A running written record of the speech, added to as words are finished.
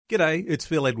G'day, it's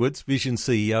Phil Edwards, Vision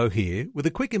CEO here, with a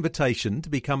quick invitation to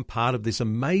become part of this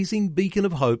amazing beacon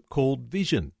of hope called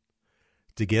Vision.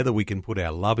 Together we can put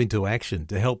our love into action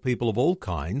to help people of all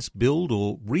kinds build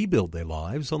or rebuild their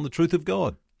lives on the truth of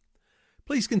God.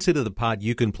 Please consider the part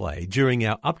you can play during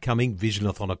our upcoming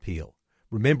Visionathon appeal,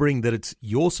 remembering that it's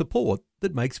your support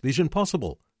that makes Vision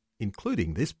possible,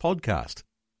 including this podcast.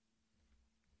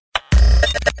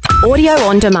 Audio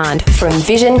on demand from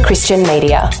Vision Christian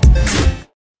Media.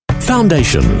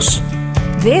 Foundations.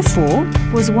 Therefore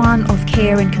was one of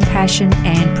care and compassion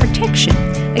and protection.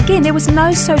 Again, there was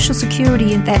no social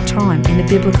security at that time in the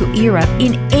biblical era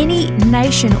in any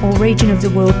nation or region of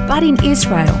the world, but in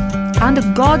Israel, under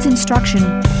God's instruction.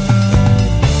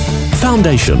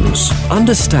 Foundations.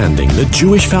 Understanding the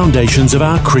Jewish foundations of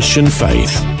our Christian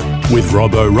faith with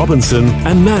Robbo Robinson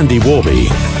and Mandy Warby.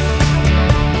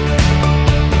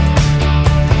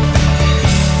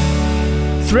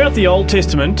 Throughout the Old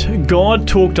Testament, God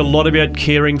talked a lot about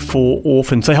caring for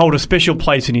orphans. They hold a special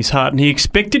place in his heart, and he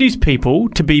expected his people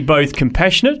to be both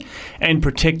compassionate and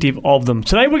protective of them.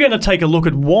 Today we're going to take a look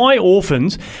at why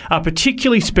orphans are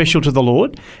particularly special to the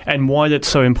Lord and why that's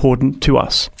so important to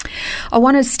us. I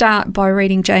want to start by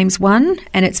reading James 1,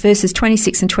 and it's verses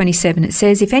 26 and 27. It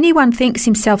says, "If anyone thinks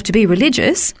himself to be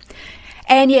religious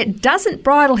and yet doesn't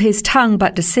bridle his tongue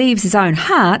but deceives his own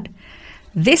heart,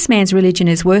 this man's religion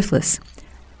is worthless.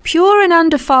 Pure and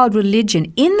undefiled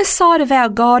religion in the sight of our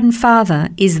God and Father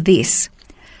is this,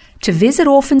 to visit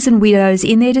orphans and widows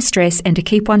in their distress and to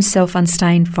keep oneself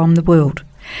unstained from the world."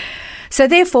 So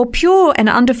therefore, pure and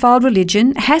undefiled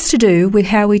religion has to do with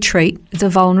how we treat the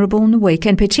vulnerable and the weak,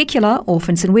 in particular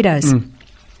orphans and widows.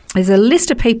 There's a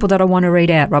list of people that I want to read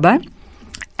out, Robbo.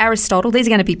 Aristotle, these are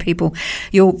going to be people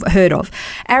you've heard of.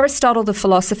 Aristotle the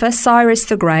philosopher, Cyrus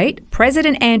the Great,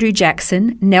 President Andrew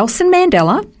Jackson, Nelson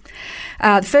Mandela,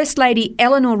 First Lady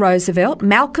Eleanor Roosevelt,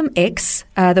 Malcolm X,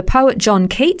 the poet John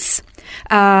Keats,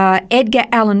 Edgar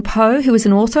Allan Poe, who was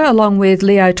an author, along with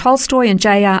Leo Tolstoy and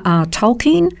J.R.R.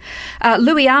 Tolkien,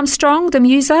 Louis Armstrong, the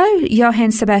muso,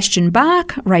 Johann Sebastian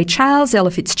Bach, Ray Charles,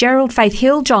 Ella Fitzgerald, Faith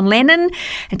Hill, John Lennon,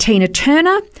 and Tina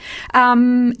Turner.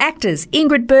 Actors,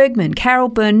 Ingrid Bergman, Carol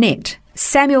Burnett,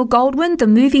 Samuel Goldwyn, the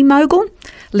movie mogul,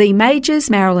 Lee Majors,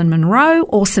 Marilyn Monroe,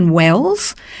 Orson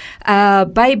Welles,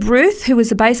 Babe Ruth, who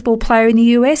was a baseball player in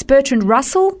the US, Bertrand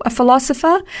Russell, a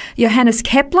philosopher, Johannes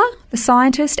Kepler, the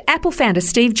scientist, Apple founder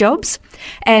Steve Jobs,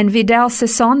 and Vidal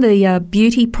Sassoon, the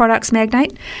beauty products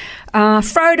magnate.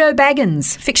 Frodo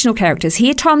Baggins, fictional characters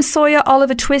here, Tom Sawyer,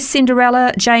 Oliver Twist,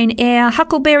 Cinderella, Jane Eyre,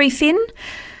 Huckleberry Finn,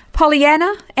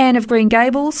 Pollyanna, Anne of Green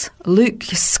Gables, Luke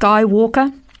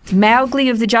Skywalker, Mowgli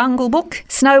of the Jungle Book,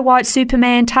 Snow White,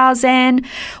 Superman, Tarzan,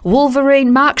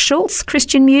 Wolverine, Mark Schultz,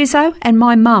 Christian Muso, and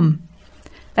my mum.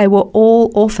 They were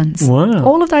all orphans. Wow.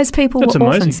 All of those people That's were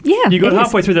amazing. orphans. Yeah, you got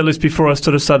halfway through that list before I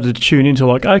sort of started to tune into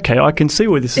like, okay, I can see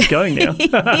where this is going now.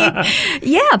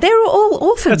 Yeah, they were all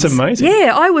orphans. That's amazing.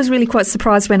 Yeah, I was really quite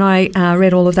surprised when I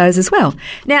read all of those as well.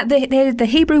 Now, the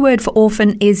Hebrew word for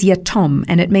orphan is yatom,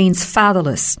 and it means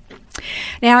fatherless.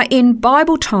 Now, in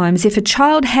Bible times, if a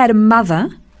child had a mother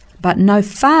but no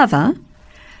father,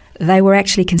 they were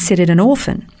actually considered an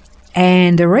orphan.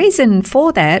 And the reason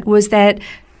for that was that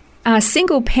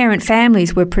single-parent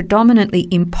families were predominantly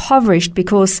impoverished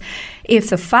because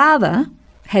if the father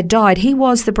had died, he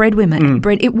was the breadwinner.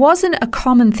 It wasn't a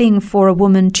common thing for a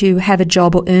woman to have a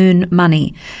job or earn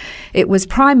money. It was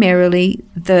primarily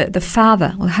the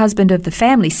father or the husband of the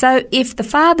family. So if the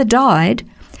father died,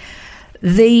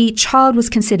 the child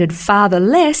was considered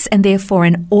fatherless and therefore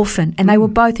an orphan, and they were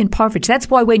both impoverished.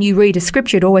 That's why when you read a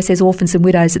scripture, it always says orphans and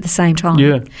widows at the same time.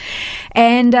 Yeah.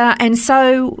 And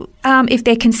so if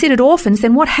they're considered orphans,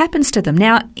 then what happens to them?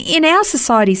 Now, in our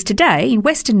societies today, in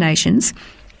Western nations,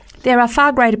 there are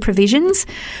far greater provisions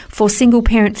for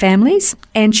single-parent families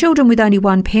and children with only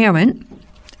one parent,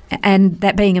 and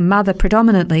that being a mother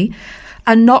predominantly,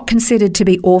 are not considered to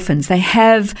be orphans. They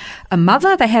have a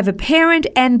mother, they have a parent,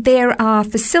 and there are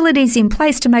facilities in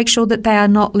place to make sure that they are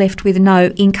not left with no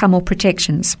income or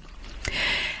protections.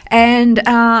 And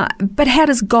but how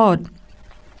does God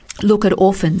look at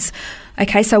orphans?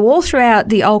 Okay, so all throughout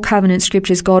the Old Covenant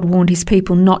scriptures, God warned his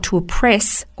people not to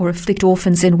oppress or afflict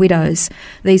orphans and widows.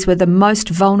 These were the most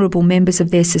vulnerable members of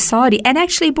their society. And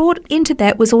actually brought into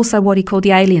that was also what he called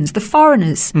the aliens, the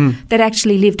foreigners that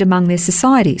actually lived among their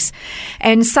societies.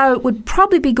 And so it would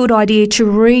probably be a good idea to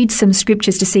read some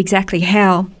scriptures to see exactly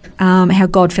how how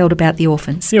God felt about the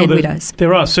orphans and widows.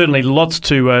 There are certainly lots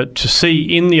to see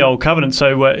in the Old Covenant.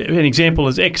 So an example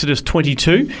is Exodus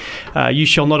 22. You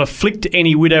shall not afflict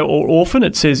any widow or orphan,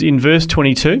 it says in verse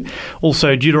 22.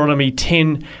 Also Deuteronomy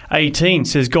 10:18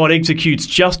 says God executes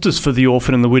justice for the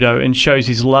orphan and the widow and shows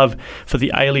his love for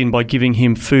the alien by giving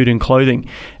him food and clothing.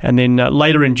 And then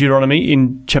later in Deuteronomy,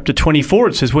 in chapter 24,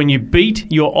 it says, when you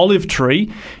beat your olive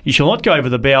tree, you shall not go over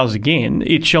the boughs again.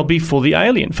 It shall be for the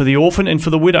alien, for the orphan and for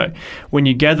the widow. When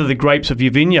you gather the grapes of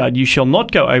your vineyard, you shall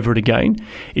not go over it again.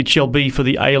 It shall be for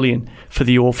the alien, for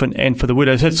the orphan and for the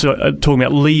widow. So that's talking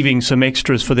about leaving some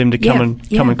extras for them to come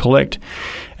and collect.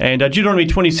 And Deuteronomy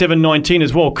 27:19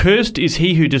 as well. Cursed is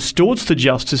he who distorts the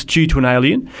justice due to an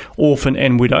alien, orphan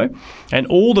and widow. And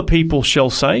all the people shall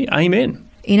say, Amen.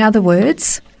 In other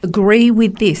words, agree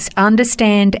with this.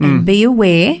 Understand and be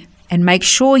aware and make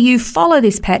sure you follow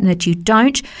this pattern, that you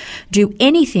don't do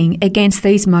anything against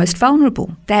these most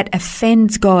vulnerable. That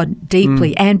offends God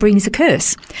deeply and brings a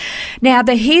curse. Now,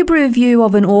 the Hebrew view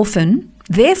of an orphan,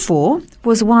 therefore,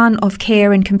 was one of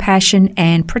care and compassion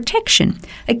and protection.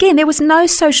 Again, there was no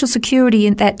social security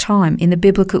at that time in the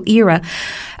biblical era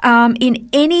in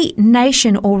any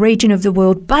nation or region of the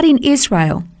world, but in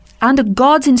Israel. Under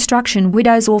God's instruction,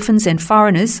 widows, orphans and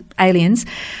foreigners, aliens,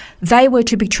 they were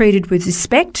to be treated with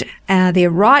respect. Their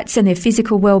rights and their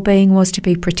physical well-being was to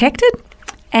be protected,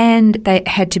 and they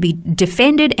had to be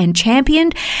defended and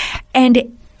championed.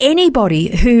 And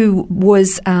anybody who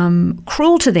was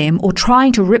cruel to them or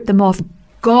trying to rip them off,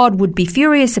 God would be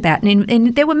furious about.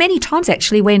 And there were many times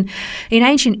actually when in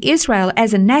ancient Israel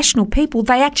as a national people,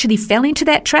 they actually fell into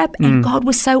that trap and God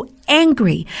was so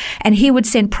angry. And he would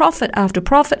send prophet after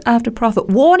prophet after prophet,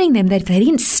 warning them that if they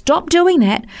didn't stop doing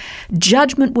that,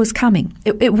 judgment was coming.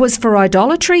 It was for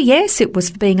idolatry, yes. It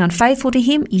was for being unfaithful to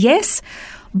him, yes.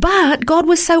 But God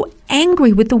was so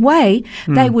angry with the way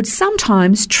they would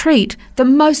sometimes treat the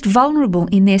most vulnerable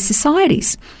in their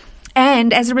societies.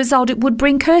 And as a result, it would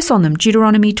bring curse on them,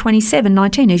 Deuteronomy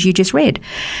 27:19, as you just read.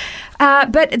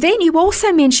 But then you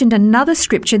also mentioned another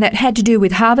scripture that had to do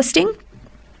with harvesting.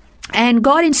 And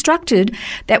God instructed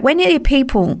that when his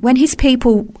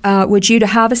people were due to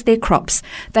harvest their crops,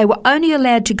 they were only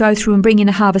allowed to go through and bring in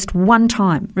a harvest one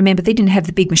time. Remember, they didn't have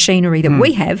the big machinery that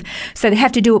we have, so they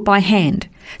have to do it by hand.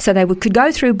 So they could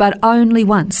go through, but only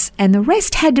once. And the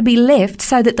rest had to be left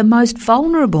so that the most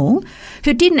vulnerable,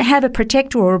 who didn't have a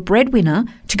protector or a breadwinner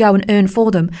to go and earn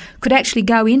for them, could actually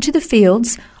go into the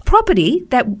fields, property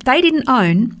that they didn't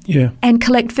own, and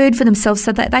collect food for themselves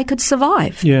so that they could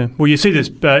survive. Yeah. Well, you see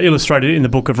this illustrated in the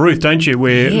book of Ruth, don't you,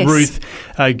 where Ruth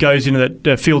goes into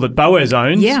that field that Boaz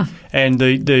owns, and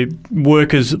the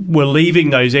workers were leaving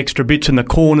those extra bits in the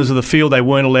corners of the field. They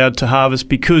weren't allowed to harvest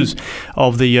because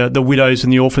of the widows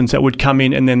and the orphans that would come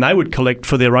in, and then they would collect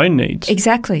for their own needs.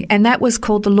 Exactly. And that was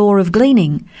called the law of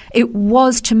gleaning. It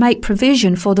was to make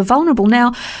provision for the vulnerable.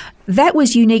 Now, that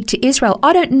was unique to Israel.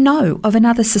 I don't know of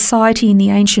another society in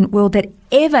the ancient world that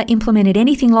ever implemented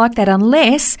anything like that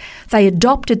unless they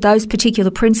adopted those particular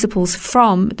principles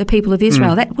from the people of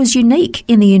Israel. That was unique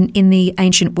in the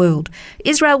ancient world.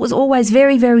 Israel was always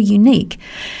very, very unique.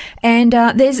 And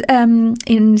there's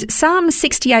in Psalm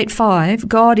 68:5,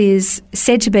 God is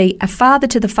said to be a father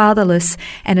to the fatherless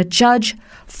and a judge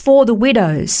for the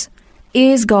widows.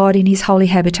 Is God in his holy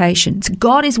habitations.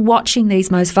 God is watching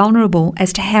these most vulnerable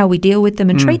as to how we deal with them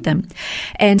and treat them.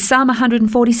 And Psalm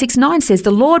 146:9 says, the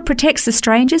Lord protects the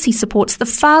strangers, he supports the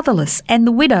fatherless and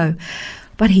the widow,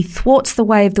 but he thwarts the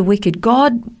way of the wicked.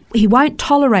 God, he won't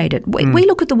tolerate it. We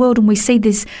look at the world and we see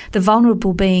the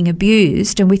vulnerable being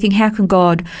abused, and we think, how can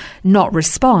God not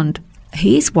respond?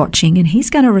 He's watching and he's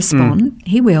going to respond.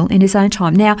 He will in his own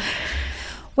time. Now,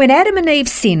 when Adam and Eve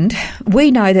sinned, we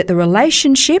know that the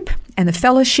relationship and the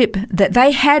fellowship that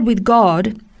they had with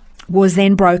God was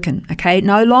then broken, okay?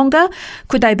 No longer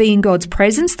could they be in God's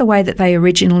presence the way that they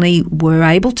originally were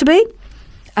able to be.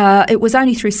 It was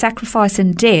only through sacrifice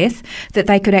and death that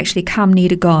they could actually come near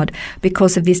to God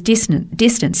because of this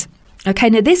distance. Okay,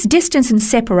 now this distance and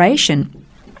separation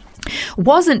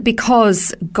wasn't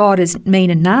because God is mean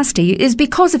and nasty, it is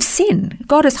because of sin.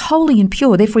 God is holy and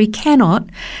pure, therefore he cannot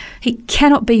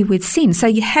be with sin. So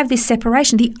you have this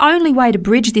separation. The only way to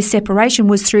bridge this separation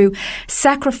was through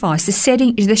sacrifice,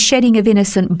 the shedding of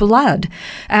innocent blood,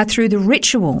 through the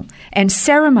ritual and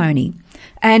ceremony.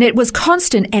 And it was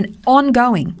constant and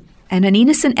ongoing. And an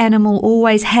innocent animal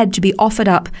always had to be offered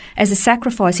up as a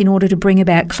sacrifice in order to bring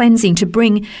about cleansing,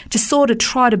 to sort of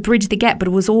try to bridge the gap, but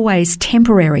it was always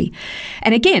temporary.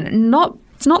 And again,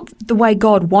 it's not the way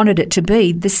God wanted it to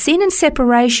be. The sin and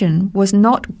separation was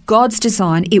not God's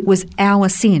design, it was our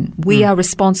sin. We are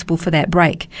responsible for that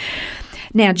break.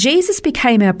 Now, Jesus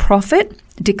became our prophet,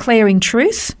 declaring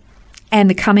truth and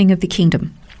the coming of the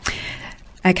kingdom.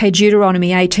 Okay, Deuteronomy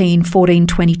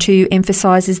 18:14-22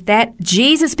 emphasises that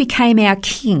Jesus became our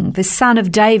king, the son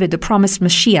of David, the promised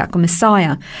Mashiach, or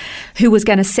Messiah, who was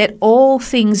going to set all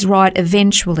things right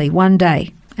eventually, one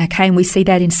day. Okay, and we see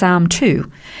that in Psalm 2,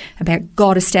 about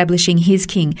God establishing his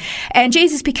king. And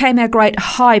Jesus became our great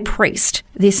high priest,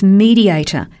 this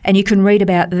mediator, and you can read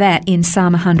about that in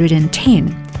Psalm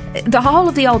 110. The whole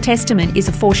of the Old Testament is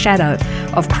a foreshadow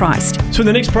of Christ. So in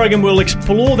the next program, we'll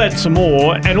explore that some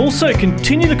more and also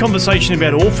continue the conversation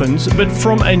about orphans, but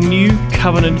from a new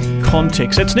covenant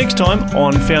context. That's next time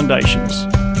on Foundations.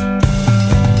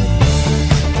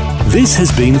 This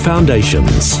has been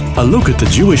Foundations, a look at the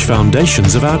Jewish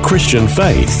foundations of our Christian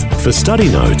faith. For study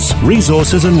notes,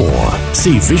 resources and more,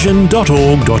 see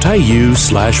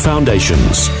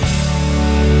vision.org.au/foundations.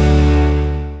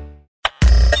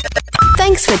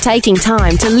 Thanks for taking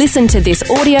time to listen to this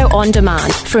audio on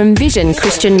demand from Vision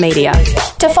Christian Media.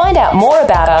 To find out more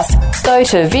about us, go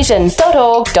to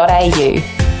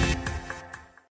vision.org.au.